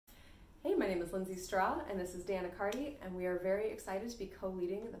name is Lindsay Straw, and this is Dan Accardi, and we are very excited to be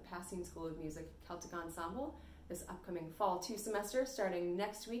co-leading the Passim School of Music Celtic Ensemble this upcoming Fall 2 semester, starting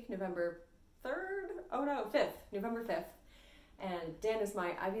next week, November 5th. And Dan is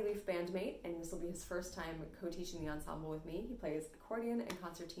my Ivy Leaf bandmate, and this will be his first time co-teaching the ensemble with me. He plays accordion and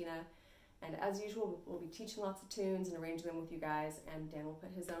concertina, and as usual, we'll be teaching lots of tunes and arranging them with you guys, and Dan will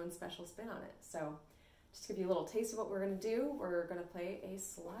put his own special spin on it. So, just to give you a little taste of what we're going to do, we're going to play a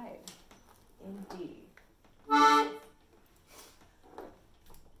slide in D.